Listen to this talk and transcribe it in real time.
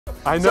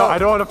I know, I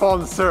don't want to fall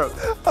in the syrup.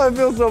 I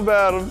feel so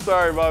bad, I'm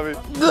sorry, Bobby.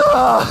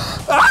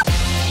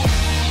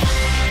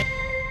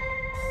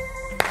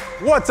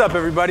 What's up,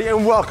 everybody,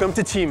 and welcome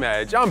to Team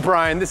Edge. I'm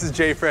Brian, this is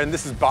J-Fred, and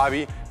this is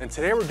Bobby, and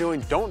today we're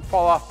doing Don't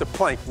Fall Off the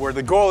Plank, where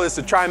the goal is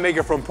to try and make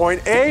it from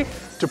point A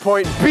to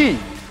point B,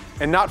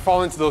 and not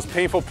fall into those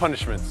painful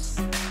punishments.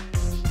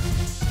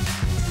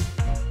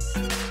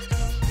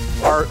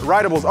 Our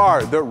rideables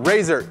are the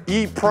Razor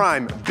E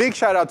Prime. Big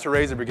shout out to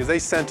Razor because they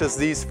sent us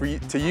these for you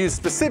to use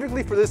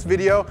specifically for this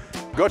video.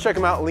 Go check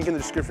them out, link in the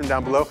description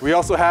down below. We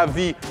also have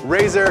the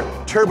Razor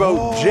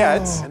Turbo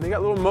Jets, and they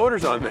got little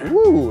motors on there.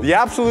 Ooh. The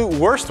absolute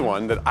worst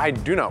one that I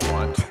do not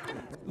want,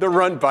 the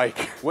Runt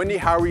bike. Wendy,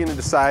 how are we gonna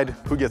decide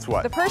who gets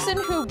what? The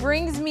person who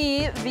brings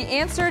me the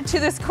answer to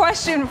this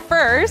question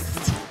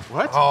first.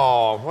 What?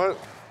 Oh, what?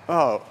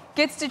 Oh.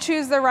 Gets to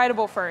choose their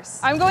rideable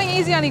first. I'm going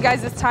easy on you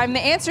guys this time.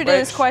 The answer to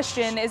this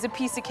question is a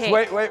piece of cake.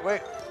 Wait. Oh,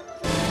 wait!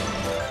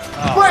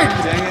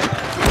 Dang it.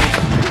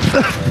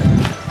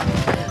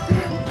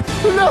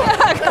 No!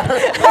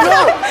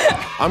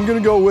 I'm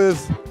gonna go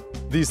with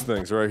these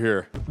things right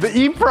here. The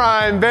E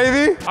Prime,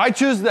 baby! I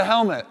choose the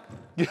helmet.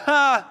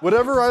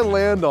 Whatever I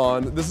land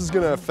on, this is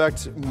gonna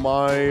affect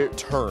my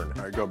turn.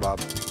 All right, go, Bob.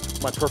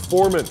 My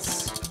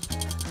performance.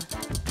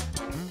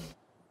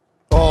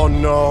 Oh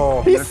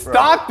no. He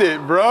stopped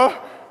it, bro.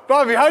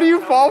 Bobby, how do you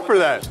fall for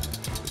that?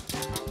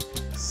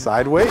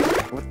 Sideweight?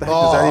 What the heck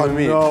does that even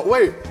mean? No,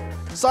 wait.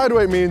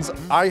 Sideweight means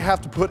I have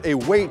to put a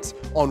weight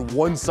on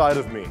one side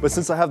of me. But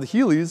since I have the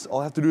Heelys, all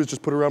I have to do is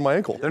just put it around my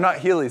ankle. They're not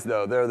Heelys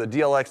though, they're the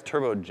DLX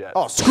Turbo Jet.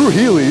 Oh, screw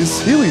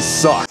Heelys. Heelys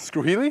suck.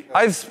 Screw Heely?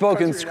 I've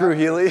spoken screw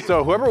Heely.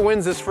 So whoever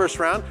wins this first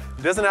round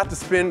doesn't have to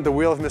spin the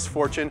Wheel of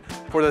Misfortune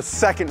for the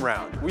second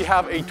round. We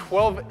have a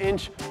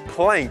 12-inch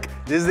plank.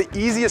 This is the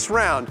easiest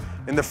round.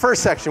 In the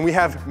first section, we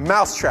have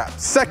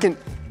mousetraps. Second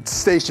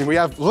station, we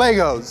have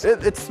Legos.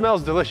 It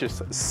smells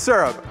delicious.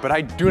 Syrup, but I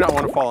do not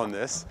want to fall in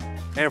this.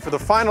 And for the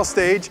final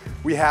stage,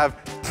 we have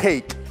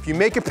cake. If you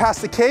make it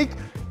past the cake,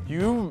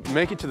 you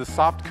make it to the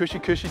soft, cushy,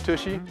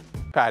 tushy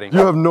padding. You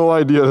have no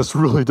idea, this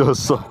really does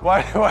suck.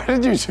 Why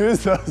did you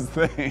choose those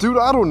things? Dude,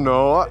 I don't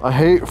know. I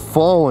hate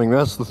falling,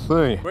 that's the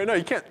thing. Wait, no,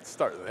 you can't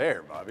start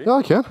there, Bobby. Yeah,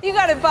 I can. You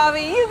got it,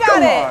 Bobby. You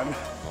got it. On.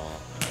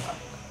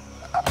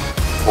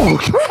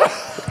 Okay.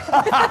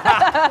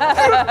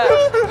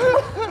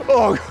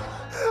 Oh,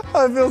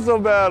 I feel so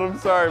bad. I'm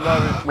sorry,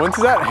 Bobby. Once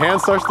that hand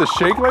starts to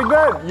shake like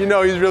that, you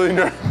know he's really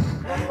nervous.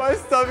 My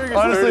stomach is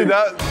Honestly,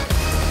 hurting.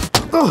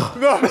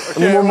 I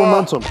need more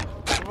momentum.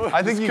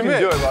 I think you can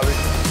do it, Bobby.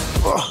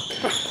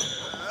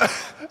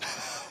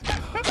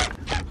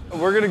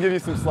 We're gonna give you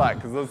some slack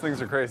because those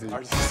things are crazy.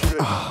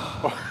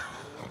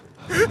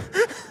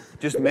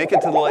 Just make it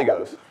to the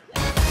Legos.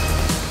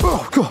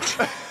 Oh, gosh.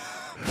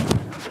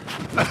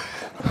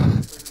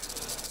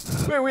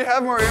 Wait, we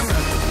have more airmen.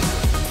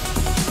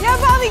 Yeah,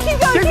 Bobby, keep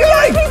going. Keep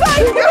going.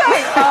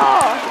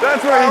 Oh.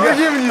 That's where We're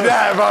giving you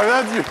that, Bobby.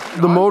 That's you.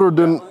 The motor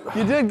didn't.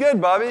 You did good,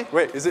 Bobby.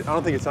 Wait, is it? I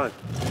don't think it's on.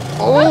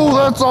 Oh,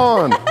 that's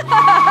on.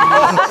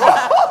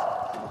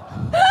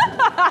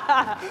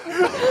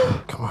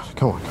 Come on.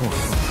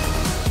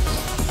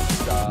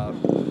 Stop.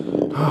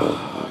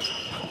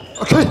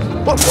 Okay.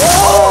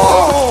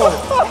 Oh!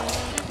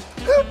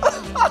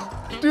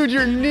 Dude,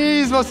 your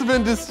knees must have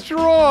been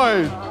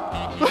destroyed.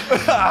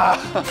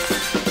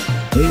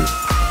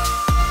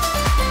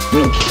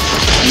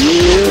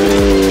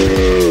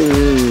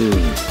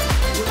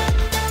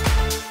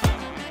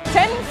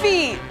 10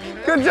 feet.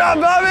 Good job,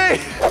 Bobby.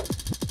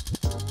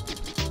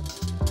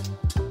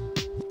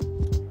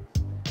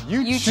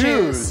 You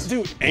choose.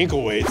 Do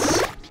ankle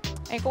weights.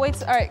 Ankle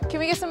weights. All right, can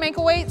we get some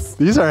ankle weights?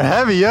 These are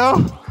heavy,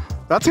 yo.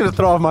 That's gonna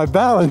throw off my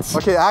balance.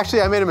 Okay,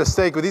 actually, I made a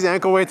mistake, but these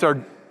ankle weights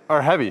are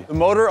heavy. The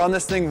motor on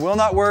this thing will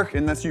not work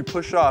unless you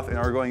push off and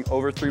are going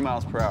over 3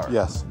 miles per hour.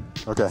 Yes.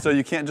 Okay. So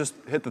you can't just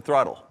hit the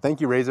throttle.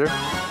 Thank you, Razor.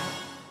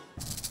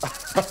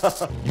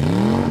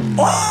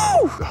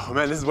 Oh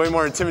man, this is way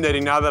more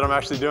intimidating now that I'm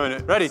actually doing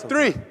it. Ready?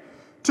 3,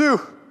 2,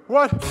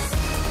 1.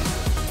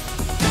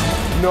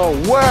 No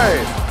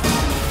way.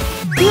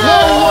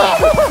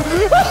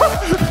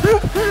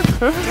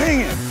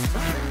 Dang it.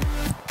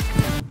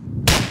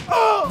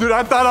 Dude,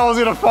 I thought I was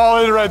gonna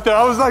fall in right there.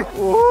 I was like,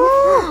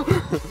 whoa.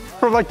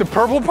 From like the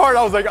purple part,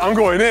 I was like, I'm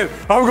going in.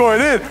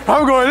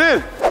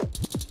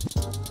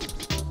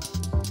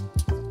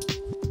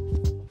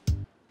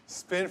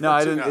 Spin for No,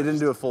 it 2 didn't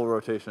do a full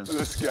rotation.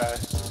 This guy.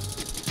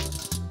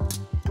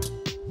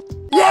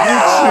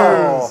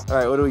 Yeah! All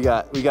right, what do we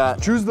got? We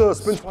got Choose the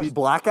spin twice.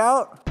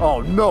 blackout.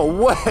 Oh, no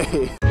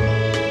way.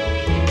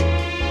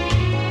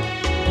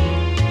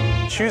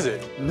 Choose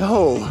it.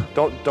 No.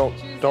 Don't.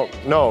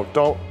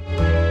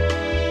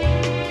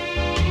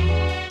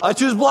 I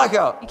choose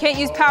blackout. You can't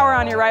use power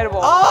on your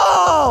rideable.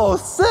 Oh,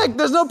 sick.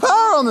 There's no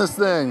power on this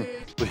thing.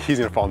 He's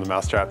gonna fall in the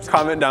mousetraps.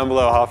 Comment down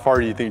below how far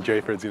do you think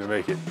J-Fred's gonna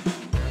make it.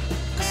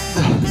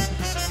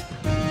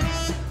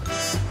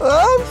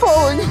 I'm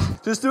falling.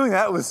 Just doing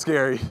that was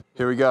scary.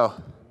 Here we go.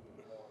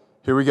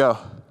 Here we go.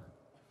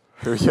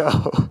 Here we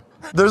go.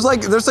 There's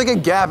like a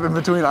gap in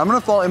between. I'm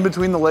gonna fall in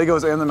between the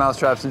Legos and the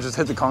mousetraps and just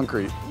hit the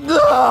concrete.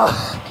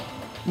 Ugh.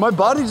 My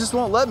body just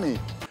won't let me.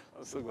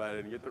 I'm so glad I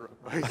didn't get the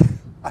rope bike.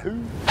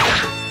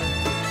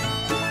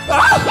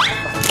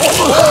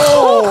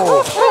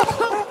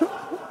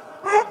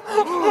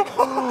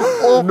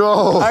 Oh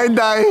no. I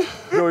die.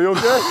 Yo, you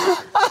okay?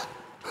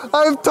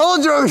 I've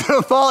told you I'm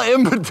gonna fall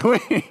in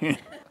between.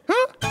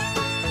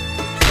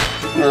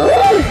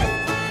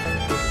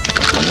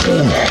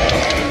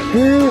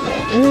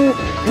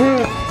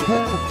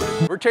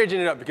 We're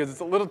changing it up because it's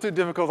a little too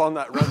difficult on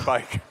that Runt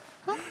bike.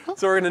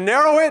 So we're gonna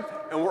narrow it,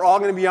 and we're all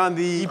gonna be on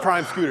the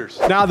E-Prime scooters.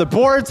 Now the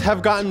boards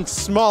have gotten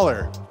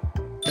smaller,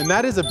 and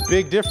that is a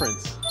big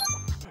difference.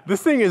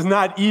 This thing is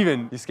not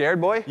even. You scared,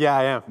 boy? Yeah,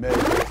 I am.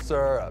 Maple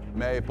syrup,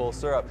 maple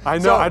syrup. I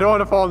know, I don't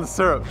want to fall in the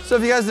syrup. So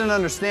if you guys didn't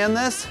understand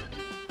this,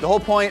 the whole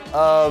point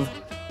of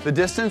the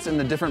distance and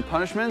the different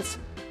punishments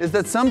is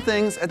that some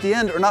things at the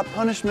end are not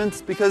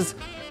punishments because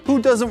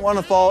who doesn't want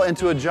to fall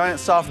into a giant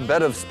soft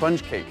bed of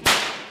sponge cake?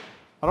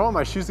 I don't want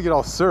my shoes to get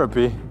all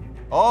syrupy.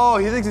 Oh,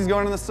 he thinks he's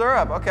going in the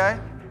syrup, okay.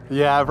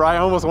 Yeah,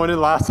 Brian almost went in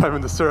last time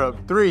in the syrup.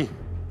 3,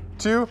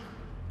 2,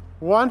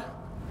 1.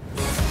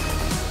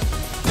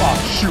 Oh,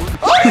 shoot.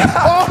 Oh, yeah.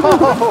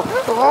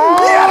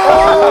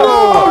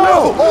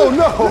 Oh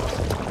no!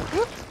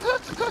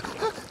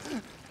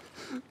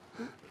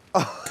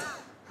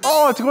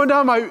 Oh, it's going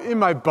down in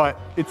my butt.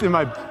 It's in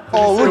my.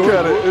 Oh, look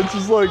at it. It's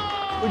just like,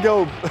 look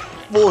how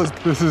full is.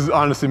 This is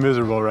honestly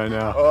miserable right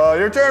now.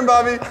 Your turn,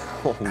 Bobby.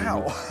 Oh,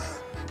 Ow.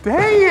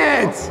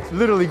 Dang it!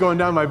 Literally going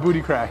down my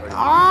booty crack.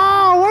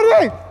 Ah, what is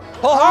it?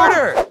 Pull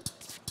harder.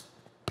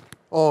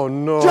 Oh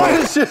no.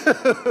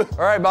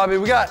 All right, Bobby,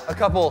 we got a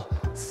couple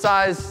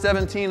size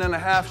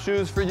 17.5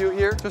 shoes for you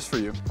here, just for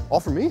you. All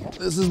for me?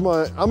 This is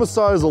I'm a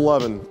size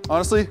 11.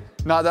 Honestly,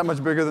 not that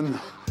much bigger than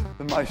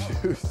my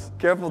shoes.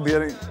 Careful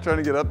trying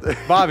to get up there.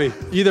 Bobby,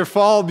 either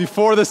fall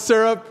before the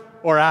syrup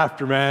or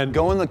after, man.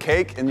 Go in the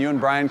cake and you and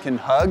Brian can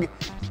hug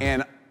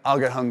and I'll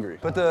get hungry.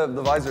 Put the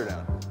visor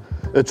down.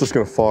 It's just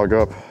gonna fog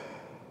up.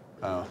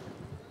 Oh.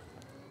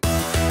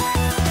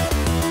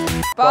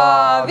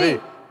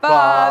 Bobby,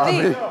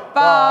 Bobby,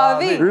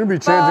 Bobby. You're gonna be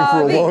changing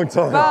for a long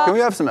time. Can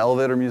we have some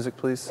elevator music,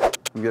 please?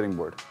 I'm getting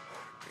bored.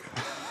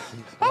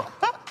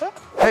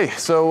 Hey,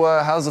 so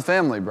how's the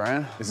family,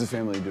 Brian? Is the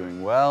family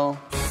doing well?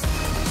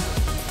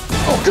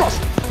 Oh gosh!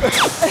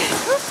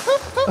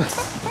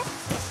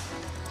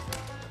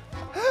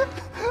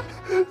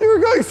 You were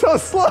going so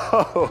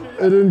slow.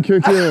 It didn't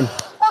kick in.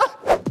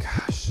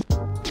 Gosh.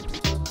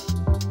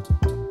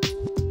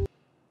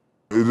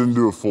 It didn't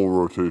do a full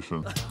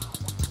rotation.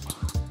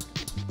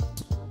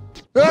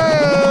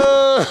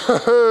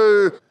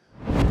 Hey!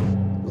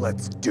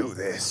 Let's do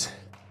this.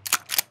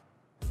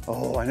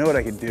 Oh, I know what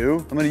I can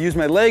do. I'm gonna use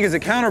my leg as a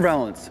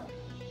counterbalance.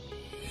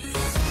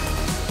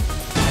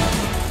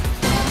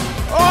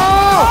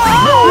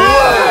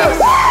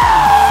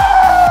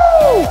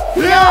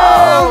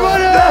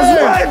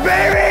 That's right,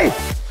 baby!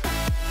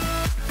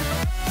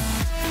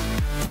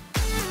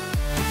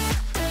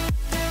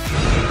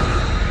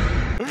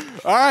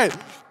 All right,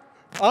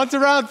 on to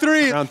round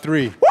 3. Round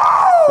 3.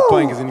 The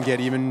plank is gonna get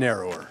even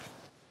narrower.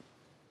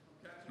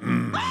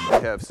 We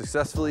have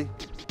successfully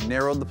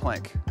narrowed the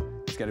plank.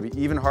 It's gonna be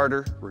even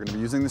harder. We're gonna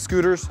be using the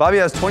scooters. Bobby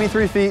has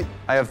 23 feet,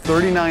 I have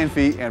 39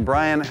 feet, and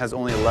Brian has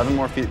only 11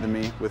 more feet than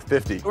me with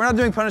 50. We're not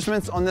doing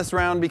punishments on this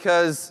round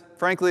because,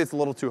 frankly, it's a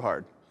little too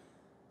hard.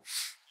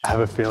 I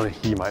have a feeling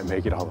he might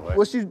make it all the way.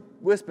 What's you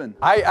wisping?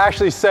 I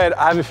actually said,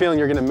 I have a feeling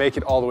you're gonna make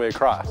it all the way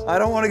across. I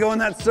don't wanna go in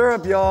that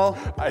syrup, y'all.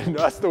 I know,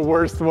 that's the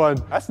worst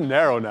one. That's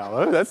narrow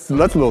now. That's a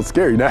little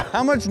scary now.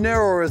 How much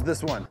narrower is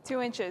this one?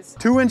 2 inches.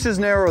 2 inches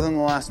narrower than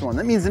the last one.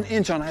 That means an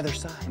inch on either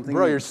side.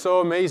 Bro, you're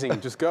so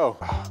amazing. Just go.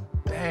 Oh,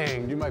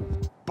 dang, dude, my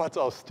butt's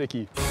all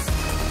sticky.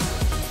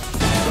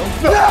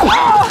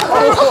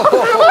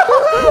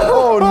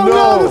 Oh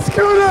no! The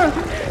scooter!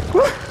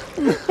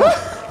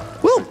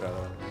 Well,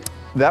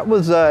 that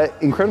was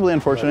incredibly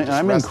unfortunate, and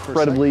I'm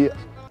incredibly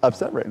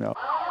upset right now.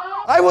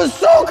 I was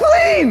so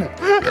clean!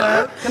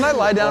 Can I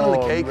lie down in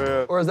the cake,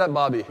 man. or is that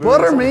Bobby?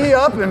 Butter me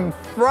up and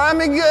fry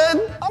me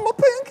good. I'm a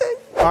pancake.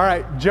 All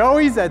right,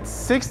 Joey's at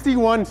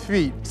 61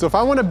 feet. So if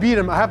I want to beat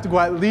him, I have to go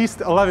at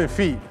least 11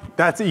 feet.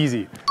 That's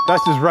easy.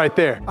 That's just right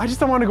there. I just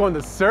don't want to go in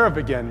the syrup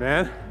again,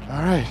 man.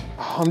 All right,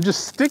 I'm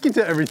just sticking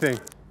to everything.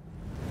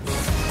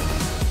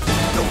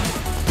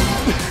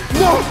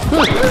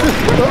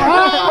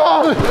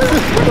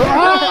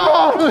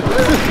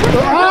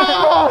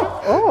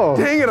 Oh.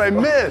 Dang it, I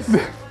missed.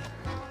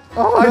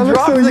 Oh, I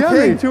dropped so the yummy.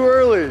 cake too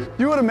early.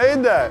 You would have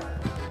made that.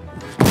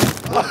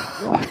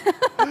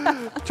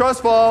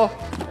 Trust fall.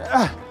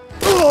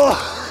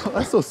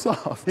 That's so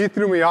soft. He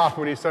threw me off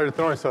when he started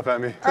throwing stuff at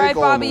me. All right,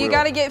 Bobby, you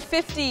gotta get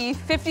 50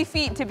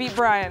 feet to beat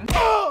Brian.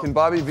 Can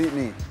Bobby beat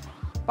me?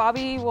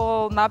 Bobby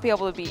will not be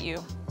able to beat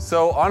you.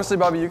 So honestly,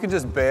 Bobby, you can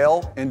just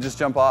bail and just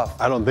jump off.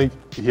 I don't think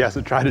he has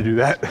to try to do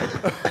that.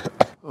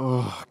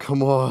 Oh,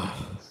 come on.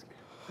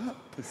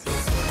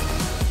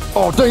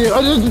 Oh, dang it,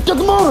 I didn't get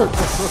the motor!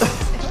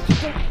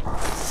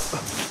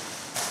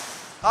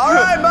 All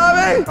right,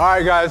 Bobby. All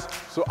right, guys.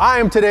 So I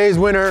am today's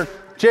winner.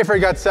 Jay-Frey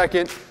got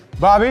second.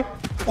 Bobby?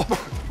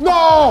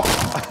 No!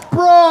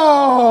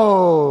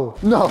 Bro!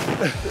 No.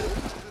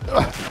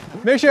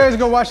 Make sure you guys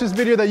go watch this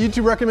video that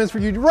YouTube recommends for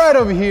you right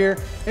over here.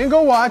 And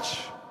go watch.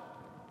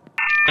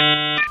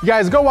 You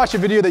guys, go watch a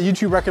video that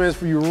YouTube recommends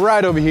for you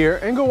right over here.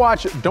 And go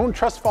watch Don't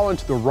Trust Fall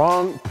Into the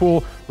Wrong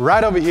Pool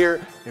right over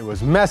here. It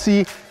was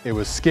messy. It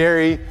was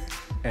scary.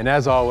 And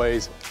as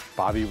always,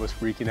 Bobby was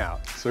freaking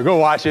out. So go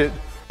watch it.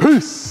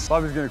 Peace.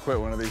 Bobby's gonna quit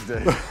one of these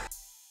days.